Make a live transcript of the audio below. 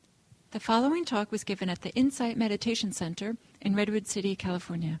The following talk was given at the Insight Meditation Center in Redwood City,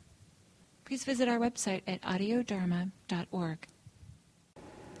 California. Please visit our website at audiodharma.org.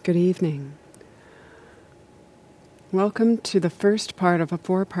 Good evening. Welcome to the first part of a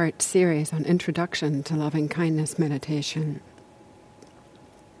 4-part series on Introduction to Loving-Kindness Meditation.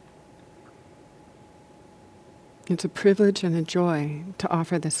 It's a privilege and a joy to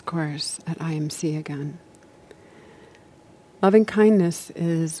offer this course at IMC again. Loving-kindness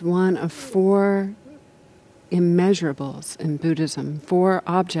is one of 4 immeasurables in Buddhism, 4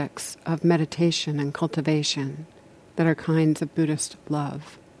 objects of meditation and cultivation that are kinds of Buddhist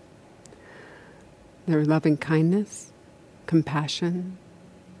love. They're loving-kindness, compassion,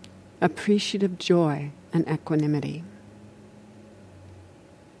 appreciative joy, and equanimity.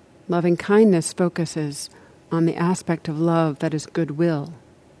 Loving-kindness focuses on the aspect of love that is goodwill,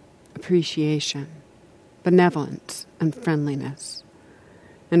 appreciation, benevolence, and friendliness.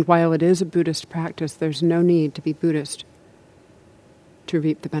 And while it is a Buddhist practice, there's no need to be Buddhist to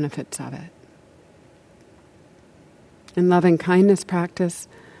reap the benefits of it. In loving-kindness practice,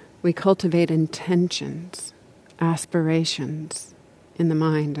 we cultivate intentions, aspirations in the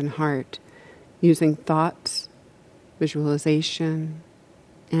mind and heart, using thoughts, visualization,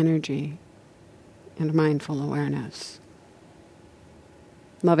 energy, and mindful awareness.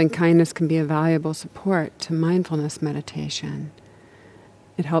 Loving-kindness can be a valuable support to mindfulness meditation.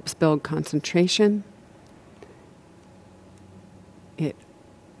 It helps build concentration. It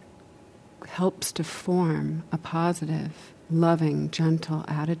helps to form a positive, loving, gentle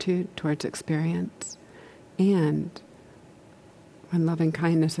attitude towards experience. And when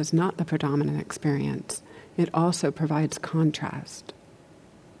loving-kindness is not the predominant experience, it also provides contrast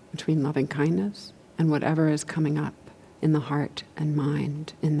between loving-kindness and whatever is coming up in the heart and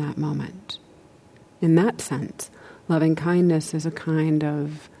mind in that moment. In that sense, loving-kindness is a kind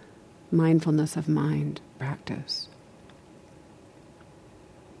of mindfulness of mind practice.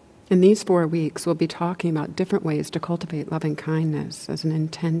 In these 4 weeks, we'll be talking about different ways to cultivate loving-kindness as an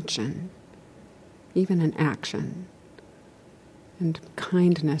intention, even an action, and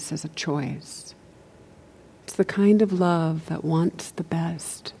kindness as a choice. It's the kind of love that wants the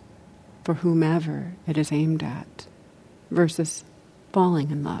best for whomever it is aimed at, versus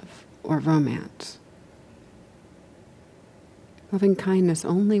falling in love or romance. Loving-kindness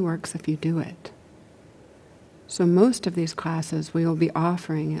only works if you do it. So most of these classes we will be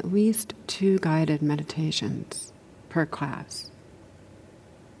offering at least 2 guided meditations per class.